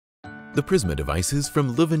The Prisma devices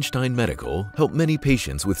from Wenstein Medical help many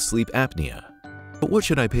patients with sleep apnea. But what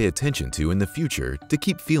should I pay attention to in the future to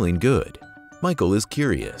keep feeling good? Michael is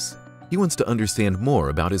curious. He wants to understand more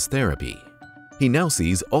about his therapy. He now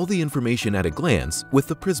sees all the information at a glance with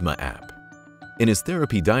the Prisma app. In his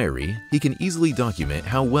therapy diary, he can easily document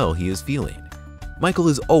how well he is feeling. Michael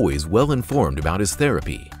is always well informed about his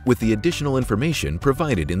therapy with the additional information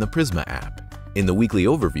provided in the Prisma app. In the weekly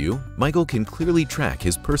overview, Michael can clearly track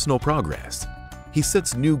his personal progress. He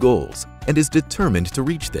sets new goals and is determined to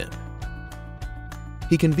reach them.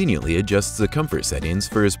 He conveniently adjusts the comfort settings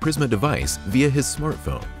for his Prisma device via his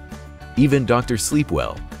smartphone. Even Dr.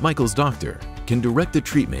 Sleepwell, Michael's doctor, can direct the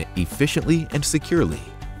treatment efficiently and securely.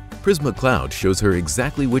 Prisma Cloud shows her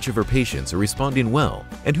exactly which of her patients are responding well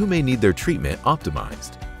and who may need their treatment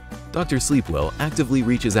optimized. Dr. Sleepwell actively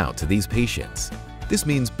reaches out to these patients. This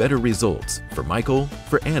means better results for Michael,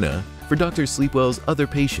 for Anna, for Dr. Sleepwell's other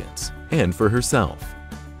patients, and for herself.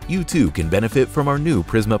 You too can benefit from our new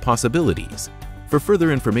Prisma possibilities. For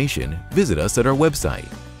further information, visit us at our website